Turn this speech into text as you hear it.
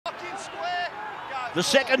The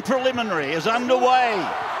second preliminary is underway.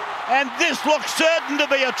 And this looks certain to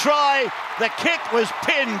be a try. The kick was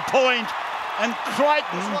pinpoint. And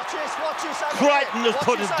Crichton has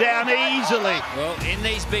put it down easily. Well, in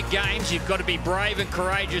these big games, you've got to be brave and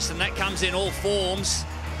courageous, and that comes in all forms.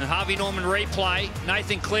 And Harvey Norman replay.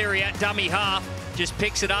 Nathan Cleary at dummy half, just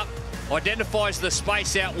picks it up, identifies the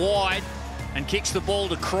space out wide, and kicks the ball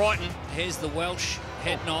to Crichton. Here's the Welsh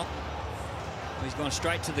head knock. He's gone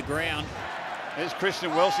straight to the ground. There's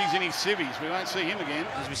Christian Welsh, he's in his civvies. We won't see him again.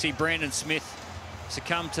 As we see Brandon Smith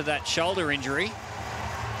succumb to that shoulder injury.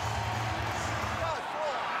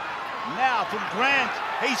 Now from Grant,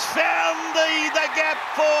 he's found the gap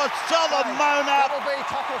for Solomona. That'll be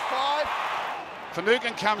tackle 5.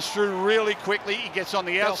 Finucane comes through really quickly. He gets on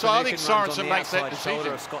the outside. I think Sorensen makes that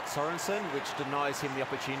decision. Of Scott Sorensen, which denies him the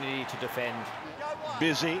opportunity to defend.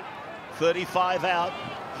 Busy, 35 out.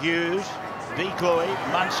 Hughes, decoy,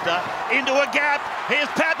 Munster into a gap. Here's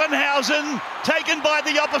Pappenhausen, taken by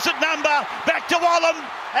the opposite number. Back to Olam,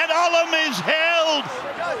 and Olam is held.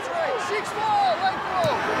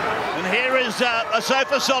 6-4, And here is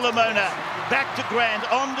Asofa Solomona. Back to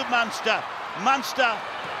Grant, on to Munster. Munster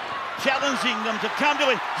challenging them to come to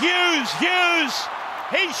it. Hughes,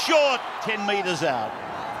 he's short, 10 metres out.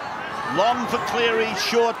 Long for Cleary,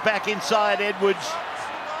 short back inside Edwards.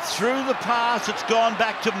 Through the pass, it's gone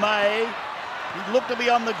back to May. He looked to be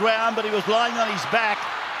on the ground, but he was lying on his back.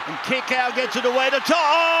 And Kikau gets it away to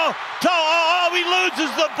To'o. He loses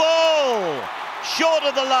the ball. Short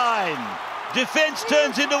of the line. Defence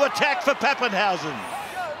turns into attack for Pappenhausen.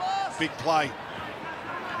 Big play.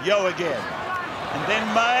 Yo again. And then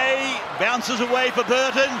May bounces away for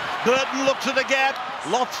Burton. Burton looks at the gap,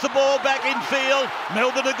 lofts the ball back in field.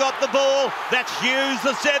 Melbourne have got the ball. That's Hughes,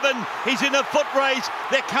 the 7. He's in a foot race.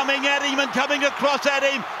 They're coming at him and coming across at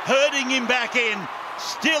him, herding him back in.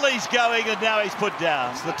 Still he's going, and now he's put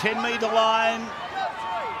down. It's the 10-metre line.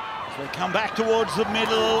 They come back towards the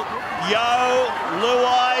middle. Yo,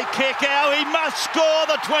 Luai, Kikau. He must score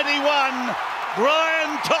the 21.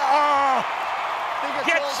 Brian To'o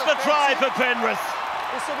gets the try for Penrith.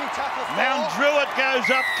 Mount Druitt goes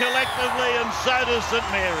up collectively, and so does St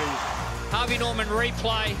Mary's. Harvey Norman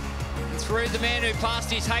replay through the man who passed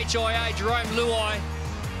his HIA, Jerome Luai.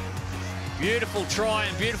 Beautiful try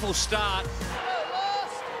and beautiful start.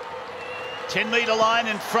 10-metre line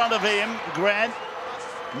in front of him, Grant.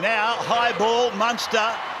 Now, high ball,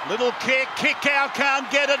 Munster. Little kick, Kikau can't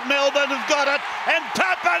get it. Melbourne have got it. And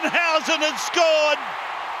Pappenhausen has scored.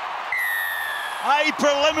 A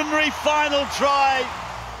preliminary final try.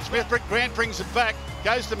 Grant brings it back,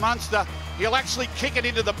 goes to Munster. He'll actually kick it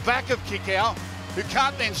into the back of Kikau, who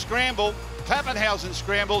can't then scramble. Pappenhausen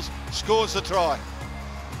scrambles, scores the try.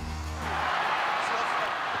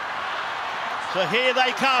 So here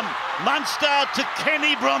they come. Munster to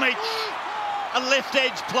Kenny Bromwich. A left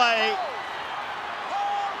edge play.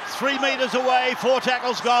 3 metres away, 4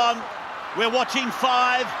 tackles gone. We're watching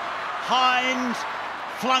 5. Hines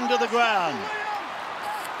flung to the ground.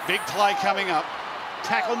 Big play coming up.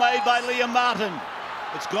 Tackle made by Liam Martin.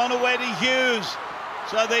 It's gone away to Hughes.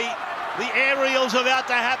 So the aerial's about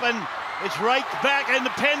to happen. It's raked back, and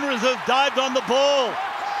the Penrith have dived on the ball.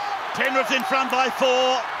 Penrith in front by 4.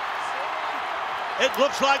 It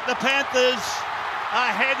looks like the Panthers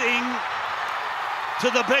are heading to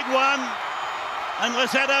the big one,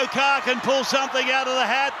 unless Addo-Carr can pull something out of the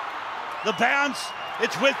hat. The bounce,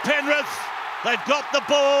 it's with Penrith. They've got the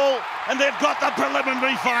ball, and they've got the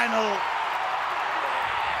preliminary final.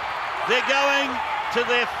 They're going to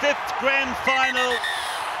their 5th grand final,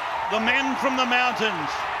 the men from the mountains.